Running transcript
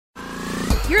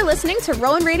You're listening to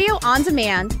Rowan Radio On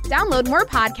Demand. Download more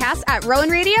podcasts at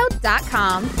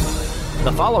rowanradio.com.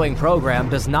 The following program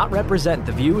does not represent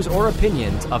the views or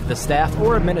opinions of the staff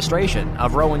or administration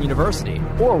of Rowan University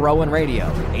or Rowan Radio,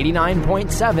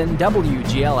 89.7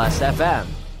 WGLS FM.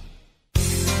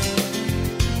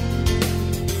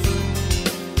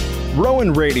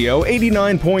 Rowan Radio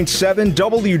 89.7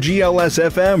 WGLS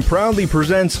FM proudly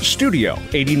presents Studio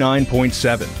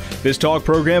 89.7. This talk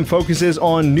program focuses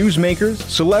on newsmakers,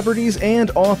 celebrities,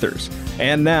 and authors.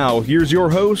 And now, here's your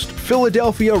host,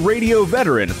 Philadelphia radio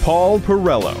veteran Paul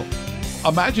Perrello.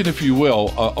 Imagine, if you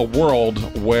will, a world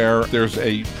where there's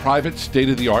a private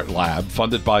state-of-the-art lab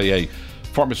funded by a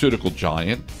pharmaceutical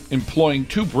giant, employing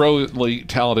two brilliantly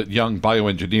talented young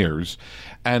bioengineers,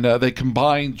 and they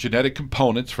combine genetic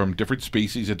components from different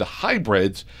species into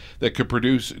hybrids that could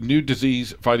produce new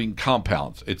disease-fighting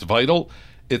compounds. It's vital,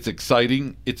 it's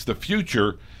exciting, it's the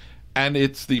future, and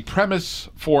it's the premise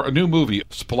for a new movie,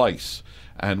 Splice.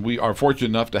 And we are fortunate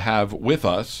enough to have with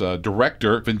us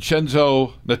director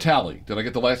Vincenzo Natali. Did I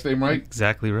get the last name right?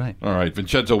 Exactly right. All right,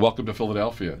 Vincenzo, welcome to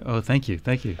Philadelphia. Oh, thank you,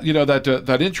 thank you. You know,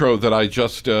 that intro that I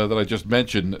just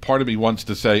mentioned, part of me wants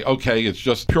to say, okay, it's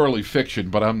just purely fiction,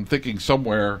 but I'm thinking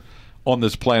somewhere on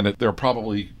this planet there are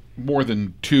probably more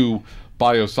than two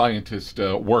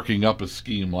bioscientists working up a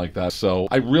scheme like that. So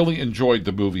I really enjoyed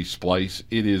the movie Splice.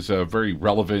 It is very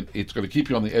relevant. It's going to keep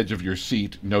you on the edge of your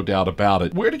seat, no doubt about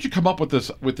it. Where did you come up with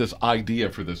this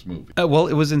idea for this movie? Well,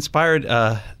 it was inspired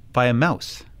by a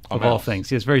mouse. Of all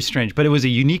things. It's very strange, but it was a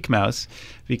unique mouse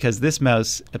because this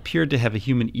mouse appeared to have a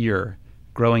human ear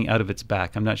growing out of its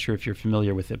back. I'm not sure if you're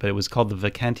familiar with it, but it was called the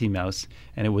Vacanti mouse,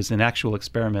 and it was an actual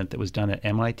experiment that was done at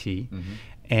MIT. Mm-hmm.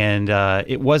 And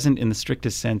it wasn't, in the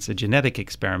strictest sense, a genetic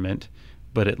experiment,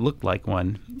 but it looked like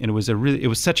one. And it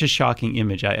was such a shocking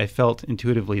image. I felt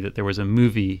intuitively that there was a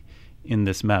movie in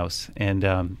this mouse, and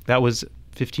that was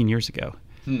 15 years ago.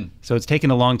 So it's taken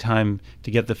a long time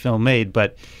to get the film made,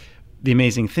 but the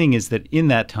amazing thing is that in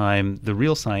that time, the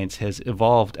real science has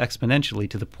evolved exponentially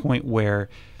to the point where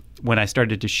when I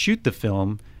started to shoot the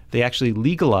film, they actually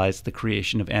legalized the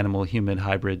creation of animal-human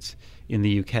hybrids in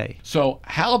the UK. So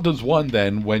how does one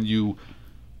then, when you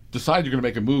decide you're going to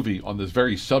make a movie on this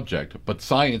very subject, but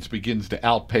science begins to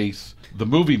outpace the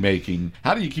movie making,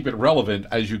 how do you keep it relevant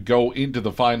as you go into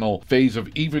the final phase of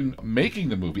even making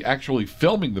the movie, actually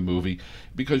filming the movie?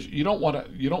 Because you don't want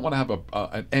to have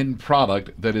an end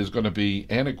product that is going to be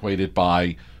antiquated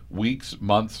by weeks,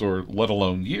 months, or let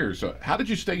alone years. So how did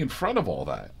you stay in front of all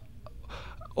that?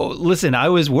 Oh, listen, I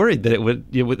was worried that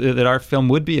that our film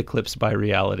would be eclipsed by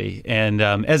reality, and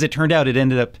as it turned out, it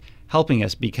ended up helping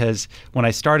us because when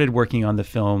I started working on the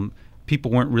film, people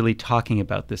weren't really talking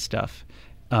about this stuff.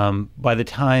 By the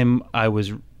time I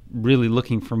was really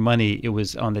looking for money, it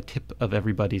was on the tip of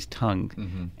everybody's tongue,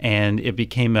 mm-hmm. and it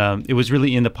became it was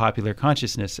really in the popular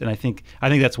consciousness, and I think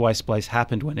that's why Splice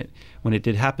happened when it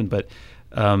did happen. But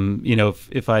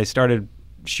if I started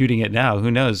shooting it now, who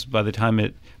knows? By the time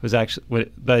it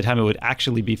would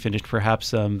actually be finished, perhaps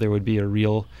there would be a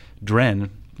real Dren,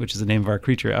 which is the name of our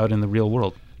creature, out in the real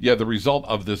world. Yeah, the result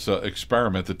of this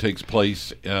experiment that takes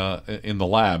place in the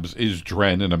labs is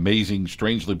Dren, an amazing,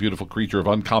 strangely beautiful creature of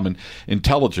uncommon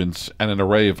intelligence and an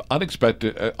array of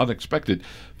unexpected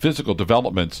physical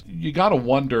developments. You got to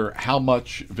wonder how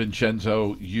much,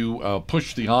 Vincenzo, you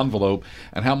pushed the envelope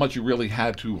and how much you really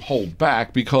had to hold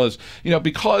back because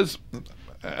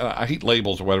I hate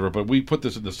labels or whatever, but we put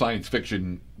this in the science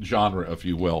fiction genre, if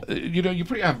you will. You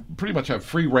pretty much have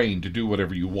free reign to do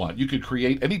whatever you want. You could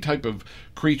create any type of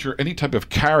creature, any type of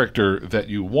character that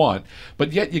you want,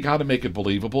 but yet you got to make it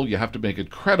believable. You have to make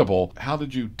it credible. How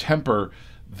did you temper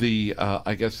the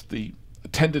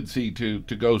tendency to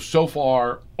go so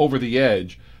far over the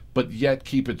edge, but yet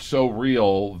keep it so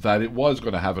real that it was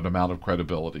going to have an amount of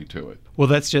credibility to it? Well,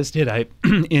 that's just it.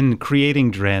 In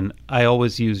creating Dren, I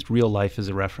always used real life as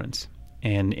a reference.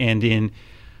 And in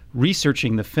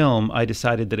researching the film, I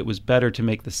decided that it was better to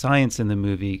make the science in the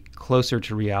movie closer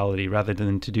to reality rather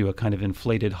than to do a kind of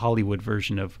inflated Hollywood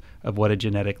version of what a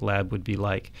genetic lab would be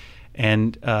like.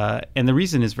 And the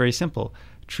reason is very simple.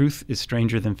 Truth is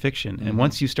stranger than fiction. Mm-hmm. And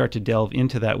once you start to delve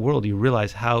into that world, you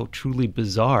realize how truly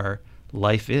bizarre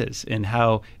life is and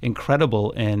how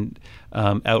incredible and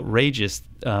outrageous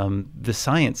the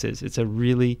science is. It's a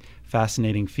really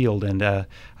fascinating field, and I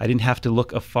didn't have to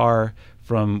look afar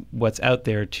from what's out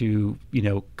there to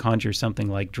conjure something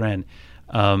like Dren.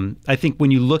 I think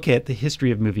when you look at the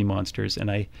history of movie monsters,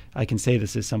 and I can say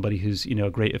this as somebody who's a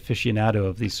great aficionado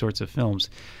of these sorts of films,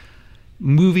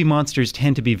 movie monsters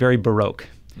tend to be very Baroque.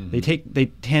 Mm-hmm. They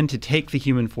tend to take the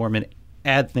human form and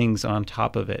add things on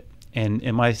top of it. And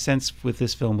my sense with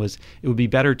this film was it would be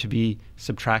better to be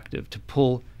subtractive,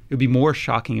 it would be more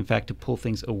shocking, in fact, to pull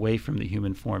things away from the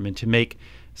human form and to make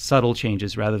subtle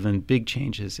changes rather than big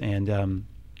changes, and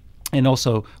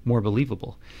also more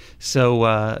believable. So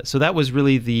that was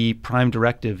really the prime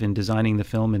directive in designing the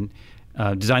film and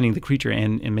designing the creature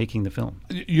and making the film.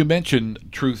 You mentioned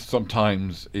truth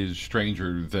sometimes is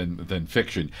stranger than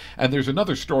fiction. And there's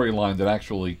another storyline that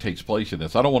actually takes place in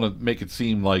this. I don't want to make it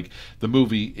seem like the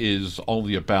movie is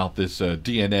only about this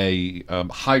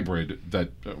DNA hybrid that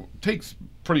takes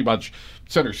pretty much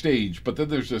center stage, but then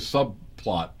there's this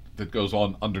subplot that goes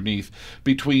on underneath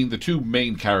between the two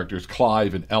main characters,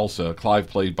 Clive and Elsa. Clive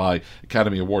played by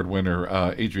Academy Award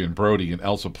winner Adrian Brody, and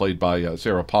Elsa played by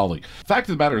Sarah Polley. Fact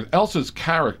of the matter is, Elsa's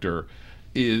character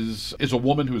is a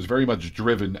woman who is very much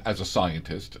driven as a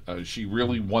scientist. She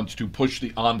really wants to push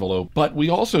the envelope. But we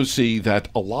also see that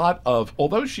a lot of,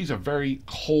 although she's a very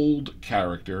cold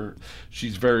character,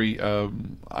 she's very, I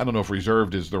don't know if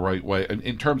reserved is the right way,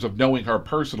 in terms of knowing her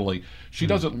personally, she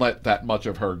doesn't let that much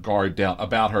of her guard down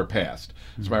about her past.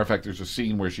 As a matter of fact, there's a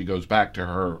scene where she goes back to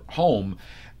her home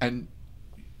and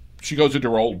she goes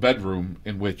into her old bedroom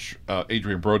in which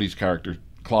Adrian Brody's character,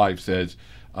 Clive, says,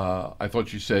 I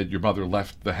thought you said your mother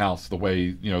left the house the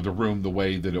way, the room the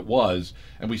way that it was.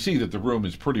 And we see that the room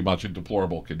is pretty much in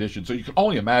deplorable condition. So you can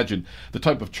only imagine the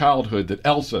type of childhood that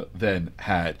Elsa then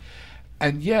had.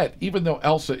 And yet, even though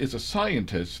Elsa is a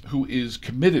scientist who is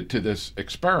committed to this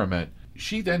experiment,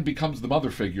 she then becomes the mother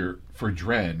figure for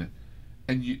Dren.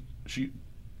 And she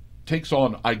takes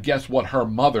on, I guess, what her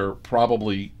mother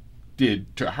probably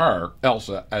did to her,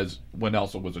 Elsa, as when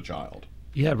Elsa was a child.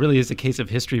 Yeah, it really is a case of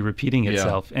history repeating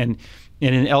itself. Yeah. And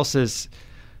in Elsa's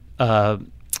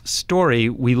story,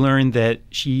 we learn that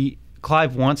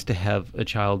Clive wants to have a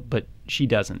child, but she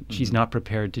doesn't. Mm-hmm. She's not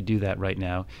prepared to do that right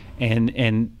now.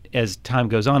 And as time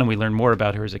goes on and we learn more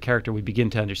about her as a character, we begin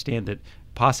to understand that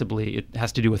possibly it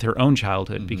has to do with her own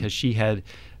childhood, mm-hmm. because she had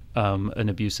an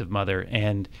abusive mother,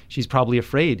 and she's probably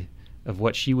afraid of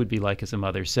what she would be like as a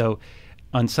mother. So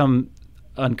on some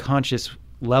unconscious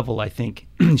level, I think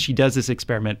she does this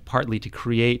experiment partly to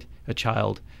create a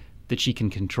child that she can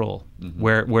control, mm-hmm.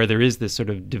 where there is this sort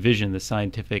of division, the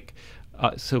scientific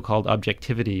so-called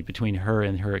objectivity between her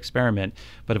and her experiment.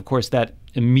 But of course that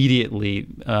immediately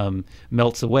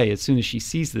melts away as soon as she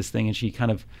sees this thing, and she kind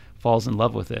of falls in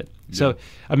love with it. Yeah. So,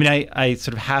 I mean, I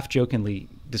sort of half-jokingly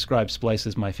describe Splice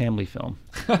as my family film.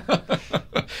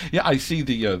 Yeah, I see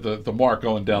the mark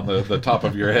going down the top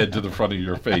of your head to the front of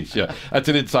your face. Yeah, that's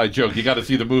an inside joke. You got to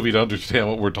see the movie to understand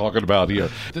what we're talking about here.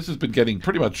 This has been getting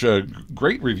pretty much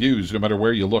great reviews, no matter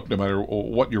where you look, no matter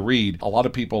what you read. A lot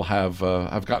of people have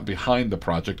gotten behind the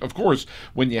project. Of course,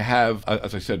 when you have,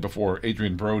 as I said before,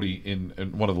 Adrian Brody in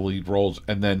one of the lead roles,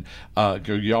 and then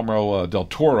Guillermo del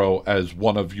Toro as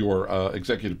one of your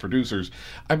executive producers.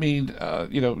 I mean,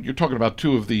 you're talking about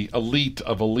two of the elite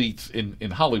of elites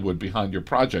in Hollywood behind your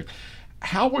project.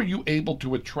 How were you able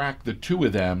to attract the two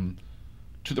of them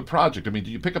to the project? I mean,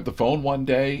 do you pick up the phone one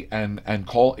day and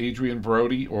call Adrian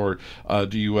Brody, or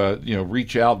do you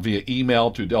reach out via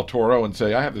email to Del Toro and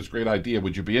say, I have this great idea,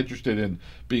 would you be interested in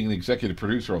being the executive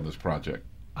producer on this project?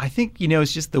 I think,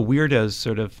 it's just the weirdos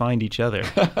sort of find each other.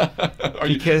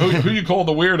 Who you call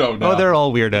the weirdo now? Oh, they're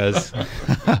all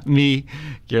weirdos. Me,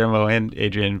 Guillermo, and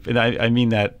Adrian. And I mean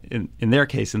that in their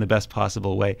case in the best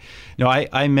possible way. No,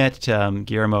 I met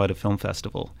Guillermo at a film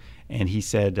festival, and he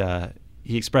said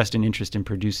he expressed an interest in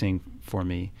producing for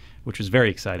me, which was very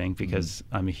exciting because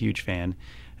I'm a huge fan.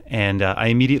 And I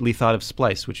immediately thought of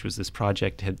Splice, which was this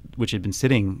project which had been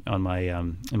sitting on my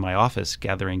in my office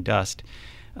gathering dust.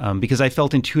 Because I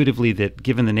felt intuitively that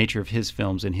given the nature of his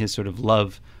films and his sort of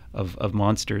love of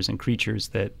monsters and creatures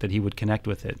that he would connect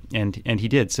with it. And he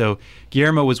did. So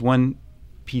Guillermo was one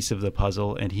piece of the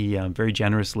puzzle, and he very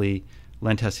generously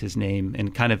lent us his name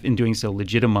and kind of in doing so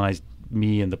legitimized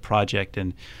me and the project.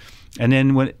 And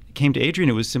then when it came to Adrian,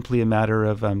 it was simply a matter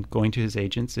of going to his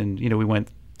agents, and we went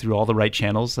through all the right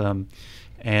channels,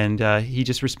 and he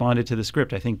just responded to the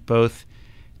script. I think both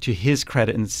to his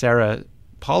credit and Sarah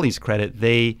Polley's credit,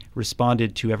 they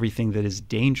responded to everything that is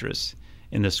dangerous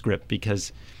in the script,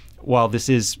 because while this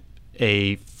is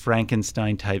a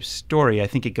Frankenstein-type story, I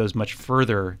think it goes much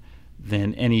further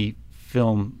than any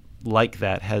film like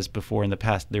that has before in the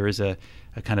past. There is a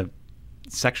kind of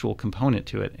sexual component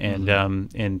to it, and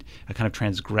and a kind of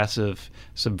transgressive,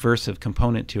 subversive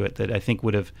component to it that I think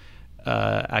would have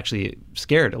actually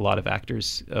scared a lot of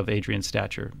actors of Adrian's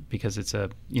stature, because it's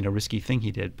a risky thing he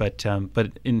did. But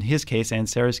in his case and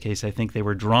Sarah's case, I think they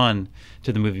were drawn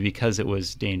to the movie because it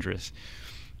was dangerous.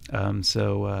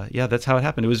 So that's how it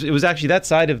happened. It was actually that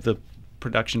side of the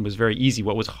production was very easy.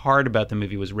 What was hard about the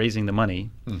movie was raising the money,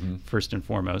 first and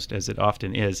foremost, as it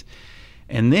often is,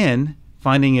 and then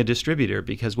finding a distributor,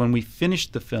 because when we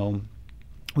finished the film,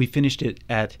 we finished it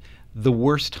at the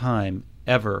worst time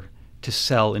ever to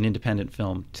sell an independent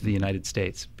film to the United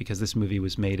States, because this movie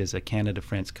was made as a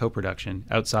Canada-France co-production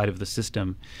outside of the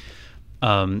system,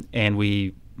 and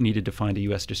we needed to find a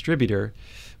U.S. distributor,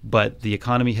 but the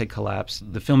economy had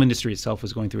collapsed. The film industry itself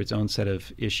was going through its own set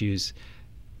of issues.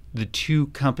 The two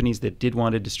companies that did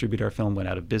want to distribute our film went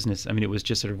out of business. I mean, it was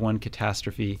just sort of one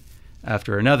catastrophe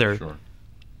after another. Sure.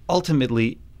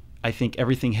 Ultimately, I think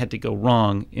everything had to go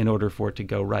wrong in order for it to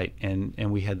go right. And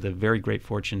we had the very great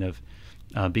fortune of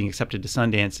being accepted to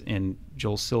Sundance, and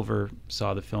Joel Silver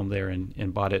saw the film there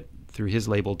and bought it through his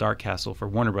label Dark Castle for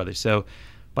Warner Brothers. So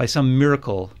by some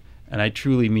miracle, and I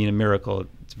truly mean a miracle,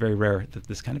 it's very rare that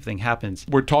this kind of thing happens.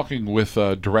 We're talking with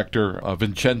director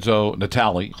Vincenzo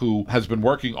Natali, who has been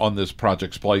working on this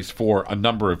Project Splice for a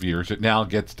number of years. It now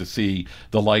gets to see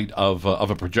the light of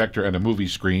a projector and a movie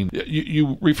screen.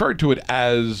 You referred to it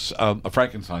as a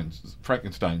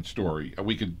Frankenstein story.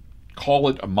 We could call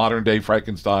it a modern-day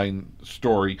Frankenstein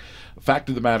story. Fact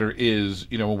of the matter is,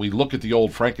 when we look at the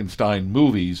old Frankenstein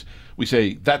movies, we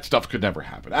say that stuff could never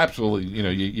happen. Absolutely,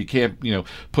 you can't,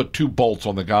 put two bolts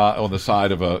on the guy on the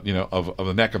side of of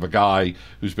the neck of a guy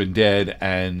who's been dead,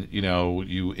 and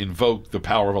you invoke the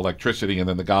power of electricity, and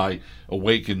then the guy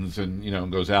awakens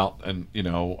and goes out, and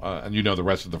the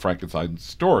rest of the Frankenstein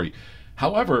story.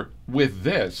 However, with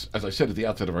this, as I said at the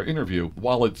outset of our interview,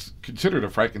 while it's considered a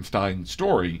Frankenstein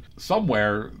story,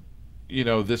 somewhere,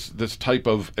 this type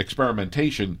of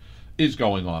experimentation is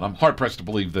going on. I'm hard-pressed to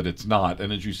believe that it's not.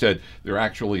 And as you said, there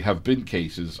actually have been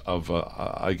cases of,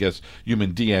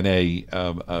 human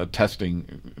DNA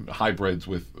testing hybrids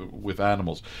with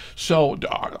animals. So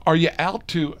are you out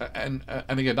to, and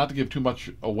again, not to give too much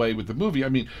away with the movie, I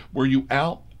mean, were you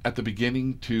out at the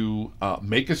beginning to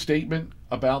make a statement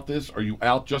about this? Are you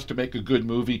out just to make a good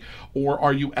movie? Or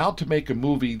are you out to make a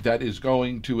movie that is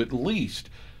going to at least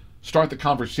start the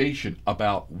conversation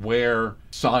about where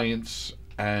science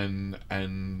and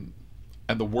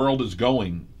the world is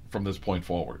going from this point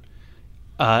forward?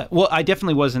 Well, I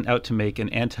definitely wasn't out to make an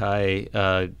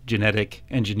anti-genetic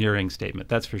engineering statement,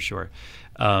 that's for sure.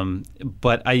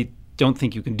 But I don't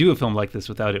think you can do a film like this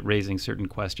without it raising certain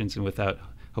questions and without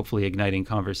hopefully igniting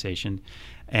conversation.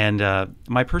 And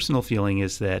my personal feeling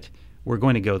is that we're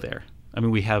going to go there. I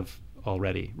mean, we have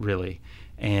already, really.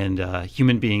 And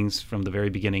human beings from the very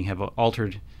beginning have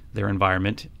altered their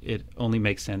environment. It only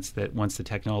makes sense that once the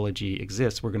technology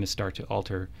exists, we're going to start to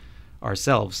alter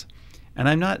ourselves. And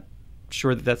I'm not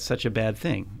sure that that's such a bad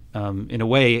thing. In a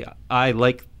way, I,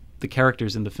 like the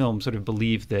characters in the film, sort of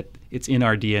believe that it's in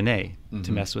our DNA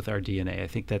to mess with our DNA. I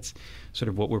think that's sort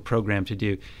of what we're programmed to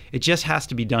do. It just has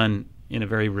to be done in a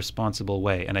very responsible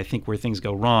way. And I think where things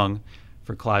go wrong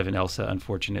for Clive and Elsa,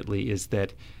 unfortunately, is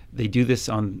that they do this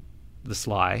on the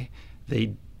sly.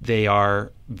 They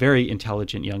are very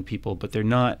intelligent young people, but they're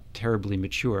not terribly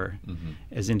mature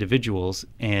as individuals,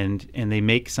 and they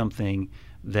make something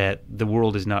that the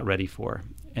world is not ready for.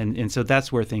 And so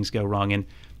that's where things go wrong. And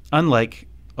unlike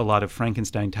a lot of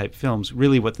Frankenstein-type films,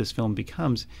 really what this film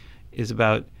becomes is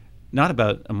not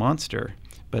about a monster,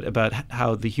 but about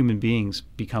how the human beings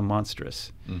become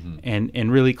monstrous.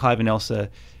 And really, Clive and Elsa,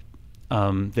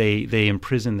 they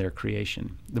imprison their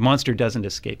creation. The monster doesn't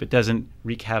escape. It doesn't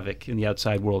wreak havoc in the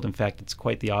outside world. In fact, it's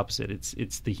quite the opposite.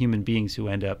 It's the human beings who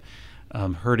end up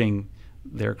hurting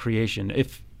their creation,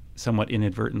 if somewhat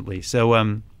inadvertently.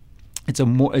 So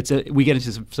we get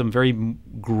into some very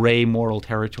gray moral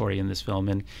territory in this film,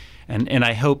 and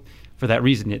I hope for that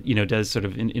reason it does sort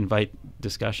of invite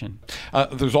discussion.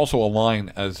 There's also a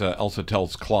line, as Elsa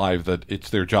tells Clive, that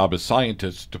it's their job as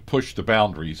scientists to push the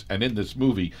boundaries, and in this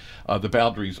movie the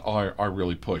boundaries are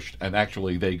really pushed, and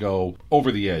actually they go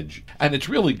over the edge. And it's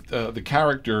really the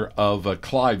character of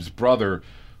Clive's brother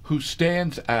who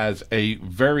stands as a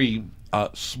very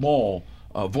small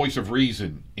voice of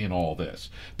reason in all this,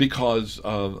 because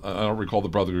I don't recall the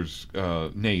brother's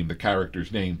name, the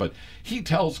character's name, but he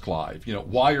tells Clive,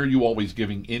 why are you always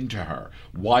giving in to her?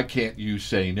 Why can't you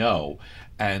say no?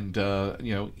 And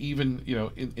even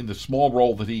in the small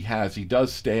role that he has, he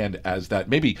does stand as that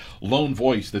maybe lone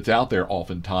voice that's out there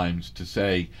oftentimes to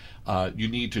say, you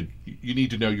need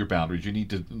to know your boundaries. You need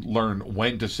to learn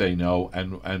when to say no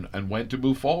and when to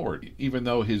move forward. Even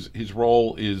though his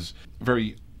role is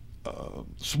very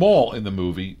small in the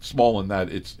movie, small in that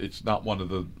it's not one of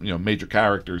the major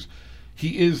characters,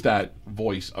 he is that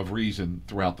voice of reason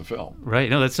throughout the film. Right.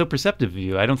 No, that's so perceptive of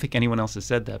you. I don't think anyone else has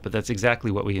said that, but that's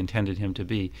exactly what we intended him to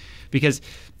be. Because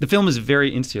the film is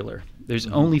very insular. There's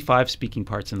only 5 speaking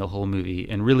parts in the whole movie,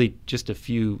 and really just a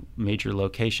few major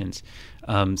locations.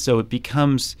 So it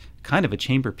becomes kind of a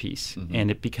chamber piece, and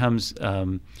it becomes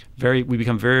we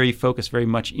become very focused very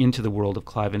much into the world of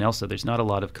Clive and Elsa. There's not a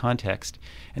lot of context.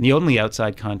 And the only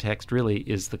outside context really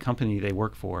is the company they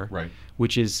work for, Right.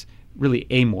 which is really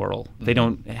amoral. They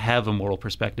don't have a moral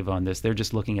perspective on this. They're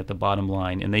just looking at the bottom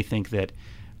line, and they think that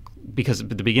because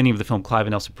at the beginning of the film, Clive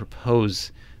and Elsa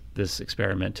propose this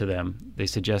experiment to them. They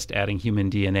suggest adding human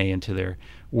DNA into their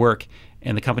work,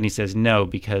 and the company says no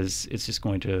because it's just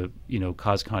going to,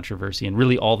 cause controversy. And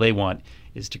really, all they want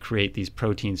is to create these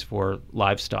proteins for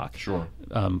livestock, Sure.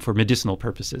 For medicinal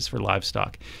purposes for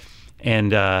livestock.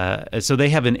 And so they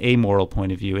have an amoral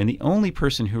point of view. And the only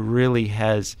person who really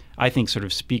has, I think, sort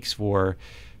of speaks for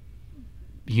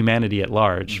humanity at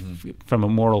large from a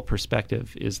moral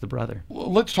perspective is the brother.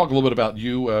 Well, let's talk a little bit about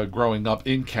you growing up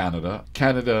in Canada.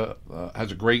 Canada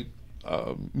has a great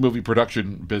movie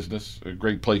production business, a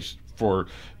great place for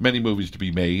many movies to be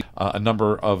made. A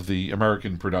number of the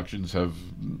American productions have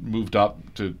moved up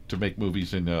to make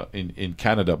movies in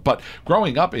Canada. But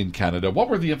growing up in Canada, what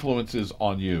were the influences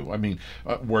on you? I mean,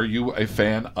 were you a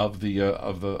fan of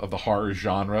the horror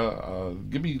genre?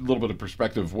 Give me a little bit of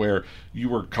perspective where you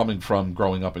were coming from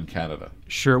growing up in Canada.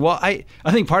 Sure. Well, I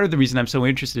think part of the reason I'm so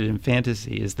interested in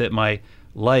fantasy is that my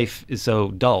life is so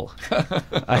dull.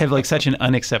 I have such an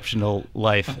unexceptional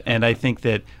life, and I think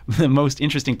that the most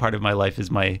interesting part of my life is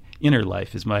my inner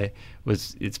life.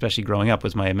 Was especially growing up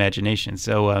was my imagination.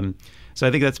 So I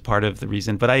think that's part of the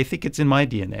reason. But I think it's in my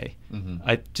DNA.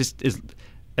 I just is.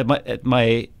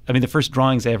 The first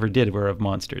drawings I ever did were of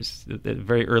monsters. At a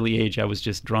very early age, I was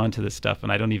just drawn to this stuff,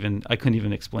 and I couldn't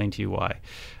even explain to you why.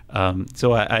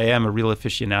 So I am a real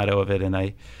aficionado of it, and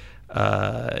I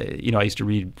used to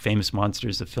read Famous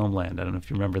Monsters of Filmland. I don't know if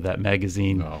you remember that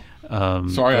magazine. No.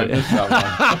 Sorry, I missed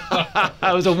that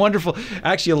one. It was a wonderful.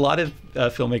 Actually, a lot of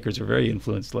filmmakers were very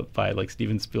influenced by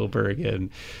Steven Spielberg and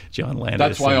John Landis.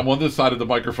 That's why I'm on this side of the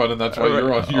microphone, and that's why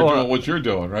you're doing what you're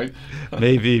doing, right?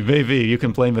 maybe you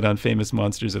can blame it on Famous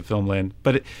Monsters of Filmland.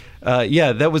 But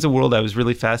that was a world I was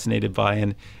really fascinated by,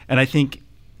 and I think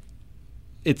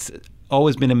it's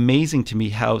always been amazing to me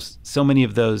how so many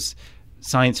of those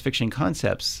science fiction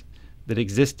concepts that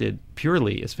existed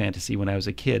purely as fantasy when I was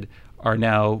a kid are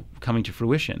now coming to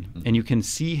fruition. And you can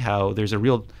see how there's a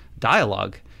real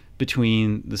dialogue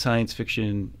between the science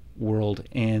fiction world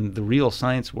and the real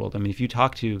science world. I mean, if you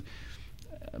talk to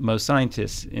most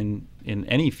scientists in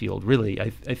any field, really, I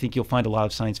think you'll find a lot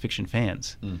of science fiction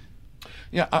fans.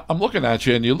 Yeah, I'm looking at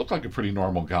you, and you look like a pretty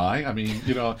normal guy. I mean,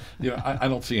 I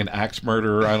don't see an axe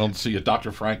murderer. I don't see a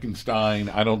Dr. Frankenstein.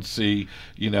 I don't see,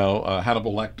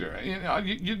 Hannibal Lecter.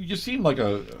 You seem like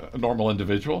a normal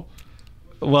individual.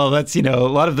 Well, that's, a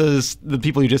lot of the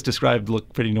people you just described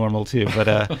look pretty normal too. But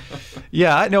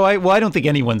I don't think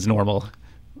anyone's normal.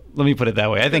 Let me put it that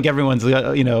way. I think everyone's,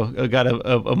 got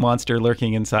a monster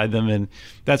lurking inside them, and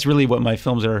that's really what my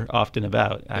films are often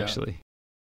about, actually. Yeah.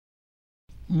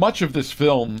 Much of this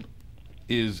film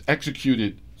is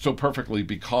executed so perfectly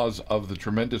because of the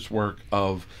tremendous work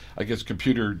of, I guess,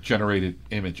 computer-generated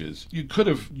images. You could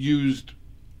have used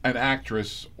an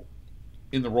actress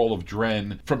in the role of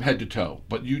Dren from head to toe,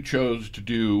 but you chose to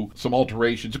do some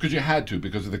alterations because you had to,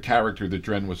 because of the character that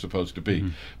Dren was supposed to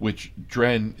be, which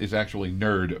Dren is actually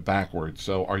nerd backwards.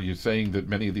 So are you saying that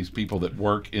many of these people that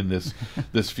work in this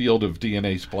field of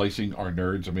DNA splicing are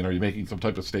nerds? I mean, are you making some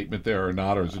type of statement there or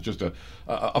not, or is it just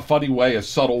a funny way, a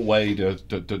subtle way to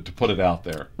put it out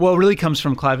there? Well, it really comes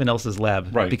from Clive and Elsa's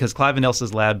lab, right? Because Clive and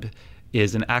Elsa's lab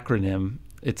is an acronym.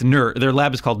 It's NERD. Their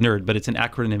lab is called NERD, but it's an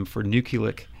acronym for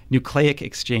Nucleic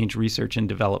Exchange Research and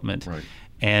Development. Right.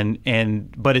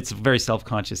 But it's a very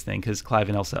self-conscious thing because Clive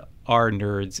and Elsa are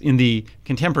nerds in the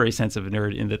contemporary sense of a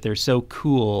nerd, in that they're so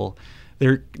cool.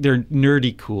 They're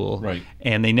nerdy cool, right?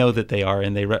 And they know that they are,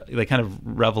 and they kind of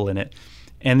revel in it.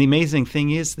 And the amazing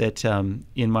thing is that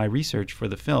in my research for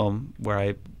the film, where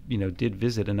I did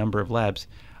visit a number of labs,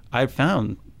 I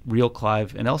found real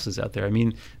Clive and Elsa's out there. I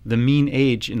mean, the mean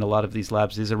age in a lot of these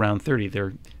labs is around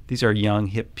 30. These are young,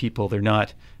 hip people. They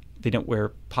don't wear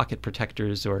pocket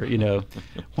protectors or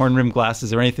horn-rimmed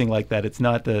glasses or anything like that. It's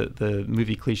not the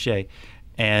movie cliche,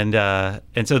 and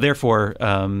so therefore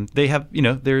they have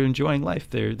they're enjoying life.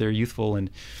 They're youthful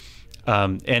and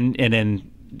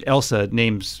then Elsa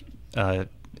names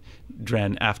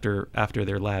Dren after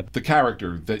their lab. The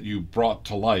character that you brought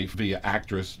to life via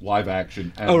actress, live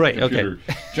action, and okay.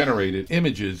 computer-generated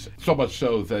images, so much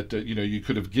so that you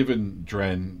could have given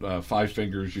Dren 5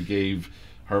 fingers, you gave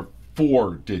her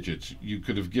 4 digits. You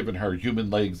could have given her human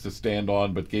legs to stand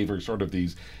on, but gave her sort of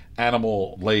these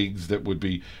animal legs that would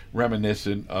be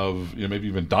reminiscent of maybe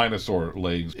even dinosaur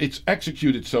legs. It's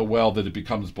executed so well that it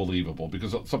becomes believable,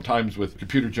 because sometimes with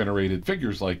computer generated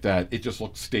figures like that, it just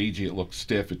looks stagey, it looks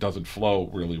stiff, it doesn't flow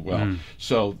really well.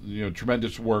 So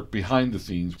tremendous work behind the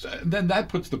scenes, and then that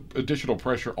puts the additional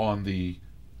pressure on the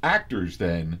actors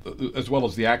then, as well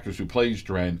as the actress who plays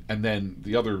Dren, and then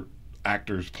the other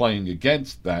actors playing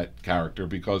against that character,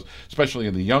 because especially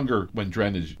in the younger, when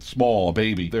Dren is small, a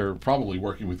baby, they're probably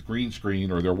working with green screen,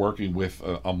 or they're working with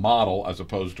a model as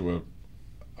opposed to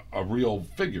a real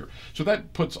figure. So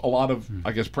that puts a lot of,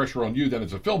 I guess, pressure on you then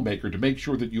as a filmmaker to make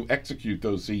sure that you execute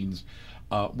those scenes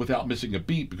without missing a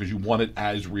beat, because you want it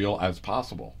as real as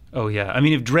possible. Oh yeah, I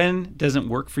mean, if Dren doesn't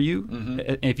work for you,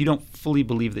 and if you don't fully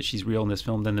believe that she's real in this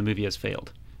film, then the movie has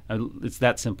failed. It's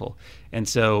that simple. And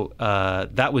so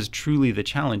that was truly the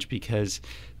challenge, because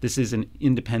this is an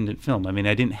independent film. I mean,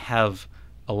 I didn't have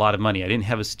a lot of money. I didn't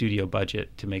have a studio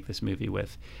budget to make this movie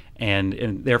with.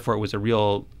 And therefore, it was a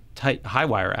real tight,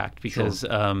 high-wire act, because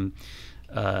the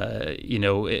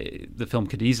film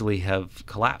could easily have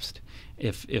collapsed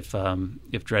if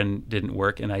Dren didn't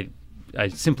work. And I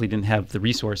simply didn't have the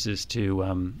resources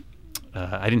to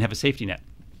I didn't have a safety net.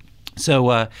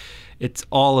 So it's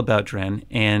all about Dren,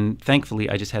 and thankfully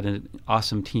I just had an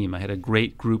awesome team. I had a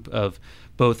great group of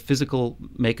both physical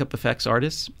makeup effects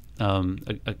artists,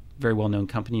 a very well-known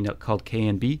company called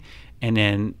K&B, and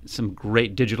then some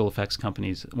great digital effects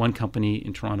companies. One company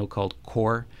in Toronto called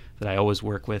Core that I always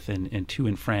work with, and 2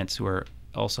 in France who are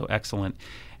also excellent.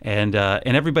 And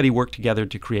everybody worked together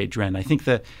to create Dren. I think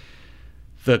the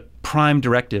prime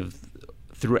directive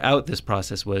throughout this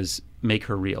process was make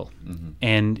her real.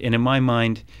 And in my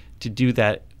mind, to do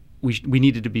that, we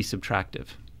needed to be subtractive.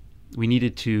 We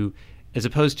needed to, as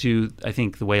opposed to, I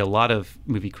think, the way a lot of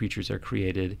movie creatures are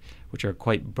created, which are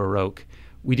quite baroque,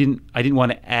 I didn't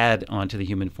want to add onto the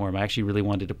human form. I actually really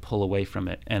wanted to pull away from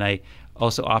it. And I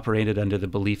also operated under the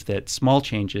belief that small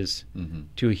changes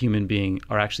to a human being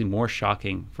are actually more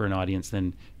shocking for an audience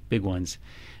than big ones.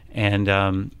 And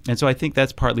so I think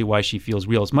that's partly why she feels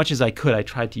real. As much as I could, I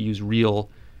tried to use real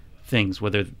things,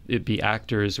 whether it be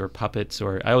actors or puppets,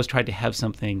 or I always tried to have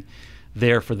something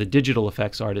there for the digital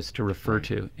effects artist to refer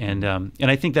to. And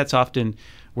I think that's often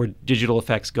where digital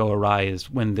effects go awry,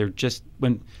 is when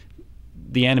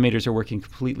the animators are working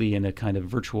completely in a kind of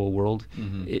virtual world.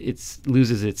 It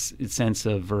loses its sense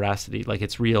of veracity, like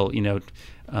it's real,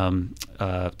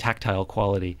 tactile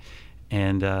quality.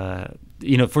 And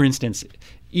for instance,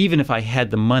 even if I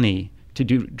had the money to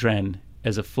do Dren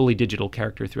as a fully digital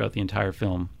character throughout the entire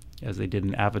film, as they did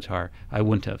in Avatar, I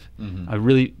wouldn't have. I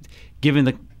really, given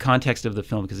the context of the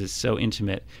film, because it's so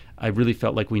intimate, I really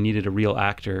felt like we needed a real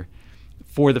actor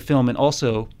for the film, and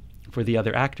also for the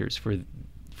other actors. For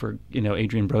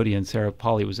Adrian Brody and Sarah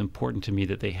Polley, it was important to me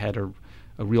that they had a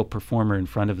real performer in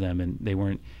front of them, and they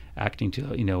weren't acting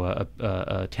to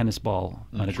a tennis ball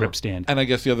on a grip stand. And I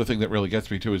guess the other thing that really gets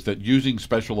me too is that using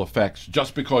special effects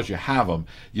just because you have them,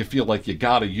 you feel like you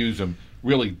got to use them,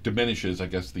 really diminishes, I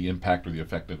guess, the impact or the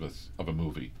effectiveness of a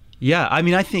movie. Yeah, I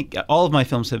mean, I think all of my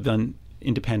films have been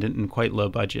independent and quite low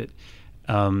budget,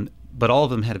 but all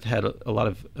of them have had a lot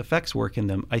of effects work in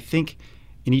them. I think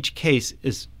in each case,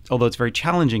 although it's very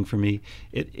challenging for me,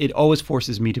 it always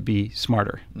forces me to be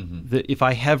smarter. If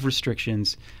I have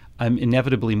restrictions, I'm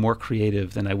inevitably more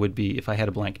creative than I would be if I had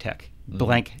a blank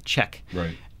check.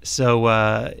 Right. So,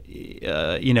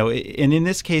 and in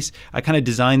this case, I kind of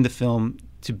designed the film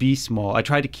to be small. I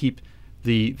tried to keep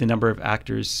the number of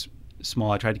actors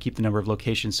small. I tried to keep the number of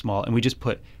locations small, and we just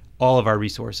put all of our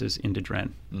resources into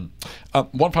Dren.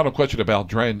 One final question about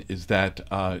Dren is that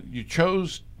you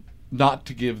chose not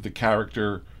to give the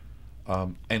character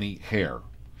any hair.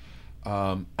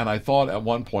 And I thought at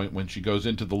one point when she goes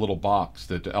into the little box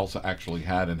that Elsa actually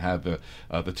had and had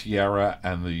the tiara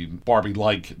and the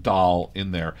Barbie-like doll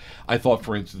in there, I thought,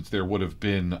 for instance, there would have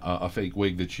been a fake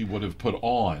wig that she would have put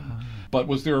on. But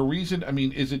was there a reason? I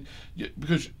mean, is it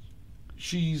because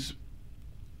she's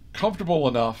comfortable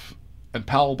enough and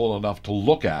palatable enough to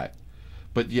look at,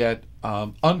 but yet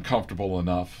uncomfortable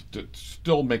enough to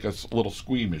still make us a little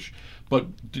squeamish?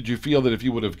 But did you feel that if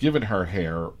you would have given her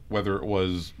hair, whether it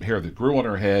was hair that grew on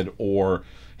her head or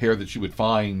hair that she would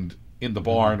find in the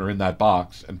barn or in that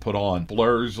box and put on,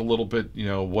 blurs a little bit,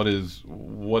 what is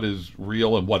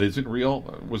real and what isn't real?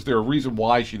 Was there a reason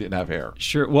why she didn't have hair?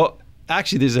 Sure. Well,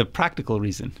 Actually, there's a practical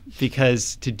reason,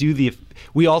 because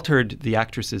we altered the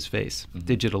actress's face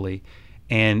digitally,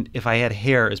 and if I had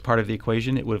hair as part of the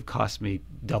equation, it would have cost me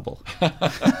double.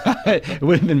 It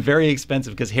would have been very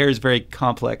expensive because hair is very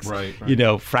complex, right.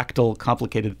 Fractal,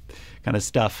 complicated kind of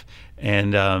stuff.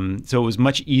 And so it was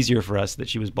much easier for us that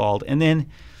she was bald. And then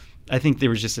I think there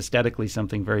was just aesthetically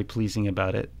something very pleasing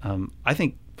about it. I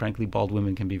think, frankly, bald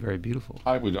women can be very beautiful.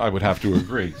 I would have to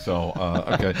agree. So,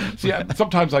 okay. See,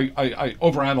 sometimes I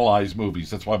overanalyze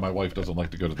movies. That's why my wife doesn't like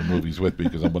to go to the movies with me,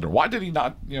 because I'm wondering, why did he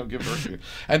not, give her?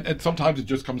 And sometimes it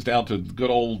just comes down to good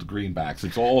old greenbacks.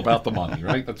 It's all about the money,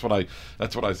 right? That's what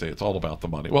I say. It's all about the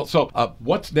money. Well, so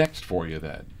what's next for you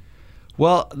then?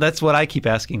 Well, that's what I keep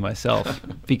asking myself,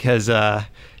 because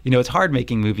it's hard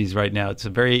making movies right now. It's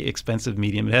a very expensive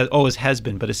medium. It always has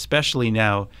been, but especially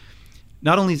now.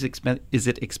 Not only is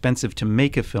it expensive to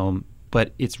make a film,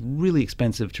 but it's really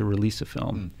expensive to release a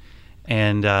film.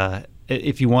 And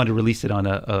if you want to release it on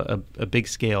a big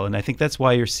scale. And I think that's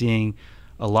why you're seeing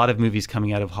a lot of movies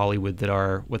coming out of Hollywood that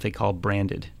are what they call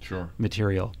branded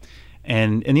material.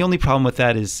 And the only problem with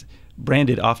that is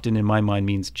branded often, in my mind,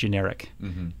 means generic.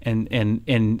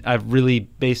 And I've really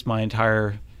based my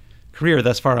entire career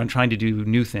thus far on trying to do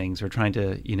new things, or trying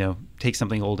to, take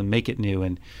something old and make it new.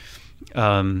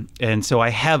 And so I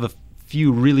have a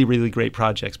few really, really great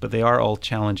projects, but they are all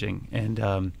challenging.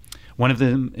 And one of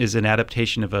them is an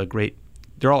adaptation of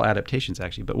they're all adaptations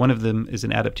actually, but one of them is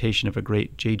an adaptation of a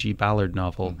great J.G. Ballard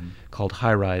novel called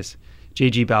High Rise.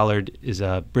 J.G. Ballard is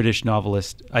a British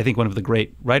novelist, I think one of the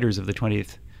great writers of the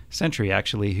 20th century,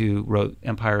 actually, who wrote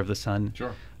Empire of the Sun,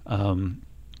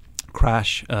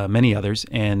 Crash, many others.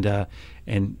 And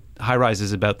High Rise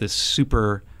is about this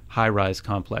super high-rise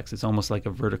complex. It's almost like a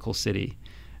vertical city.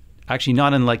 Actually,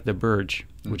 not unlike the Burj,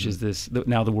 which is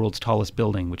now the world's tallest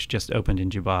building, which just opened in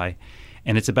Dubai.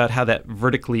 And it's about how that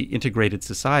vertically integrated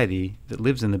society that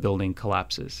lives in the building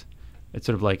collapses. It's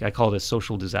sort of like, I call it a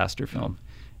social disaster film.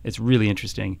 It's really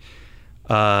interesting.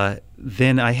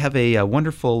 Then I have a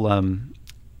wonderful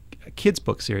kids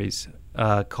book series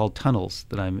called Tunnels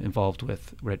that I'm involved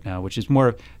with right now, which is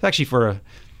it's actually for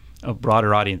a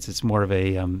broader audience. It's more of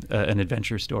an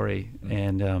adventure story,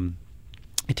 and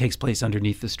it takes place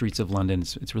underneath the streets of London.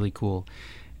 It's really cool.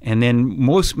 And then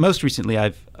most recently,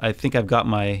 I think I've got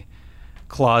my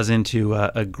claws into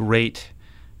a great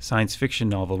science fiction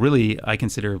novel. Really, I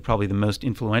consider probably the most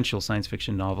influential science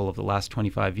fiction novel of the last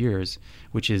 25 years,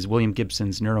 which is William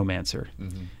Gibson's Neuromancer,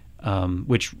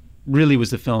 which really was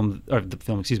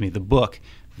the book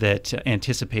that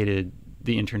anticipated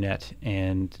the internet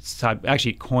and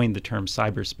actually coined the term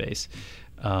cyberspace,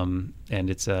 and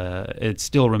it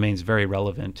still remains very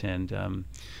relevant and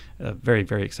a very,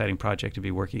 very exciting project to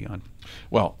be working on.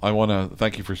 Well, I want to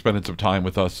thank you for spending some time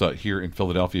with us here in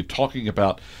Philadelphia, talking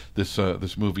about this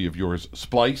movie of yours,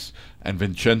 Splice. And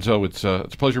Vincenzo, it's a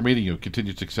pleasure meeting you.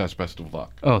 Continued success. Best of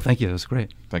luck. Oh, thank you. That was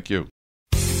great. Thank you.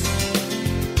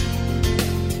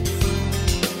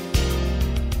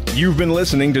 You've been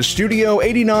listening to Studio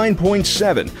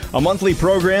 89.7, a monthly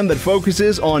program that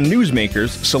focuses on newsmakers,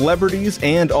 celebrities,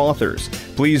 and authors.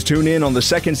 Please tune in on the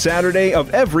second Saturday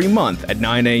of every month at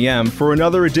 9 a.m. for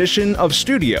another edition of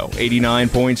Studio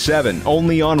 89.7,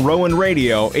 only on Rowan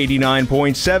Radio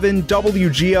 89.7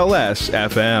 WGLS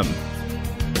FM.